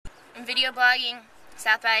I'm video blogging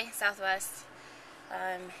South by Southwest.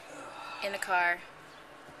 In the car.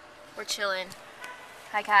 We're chilling.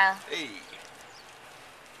 Hi, Kyle. Hey.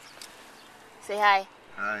 Say hi.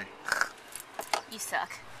 Hi. You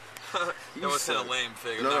suck. You was kind of lame,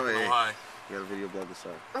 Figgy. No, I'm not gonna lie. You gotta video blog this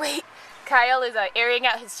out. Wait, Kyle is airing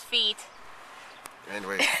out his feet. And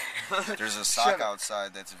wait, there's a sock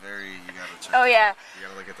outside that's very, you gotta check. Oh yeah. You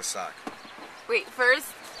gotta look at the sock. Wait, first,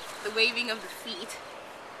 the waving of the feet.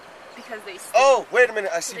 Because they stink. Oh, wait a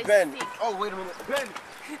minute, I see They Ben. stink. Oh, wait a minute, Ben.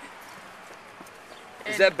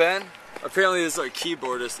 Is that Ben? Apparently this is our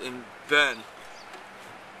keyboardist and Ben.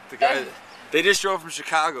 The guy, Ben. they just drove from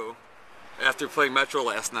Chicago after playing Metro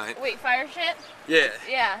last night. Wait, Fireship? Yeah.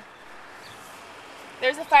 Yeah.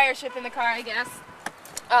 There's a Fireship in the car, I guess.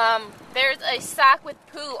 There's a sock with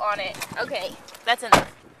poo on it. Okay, that's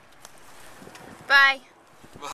enough. Bye.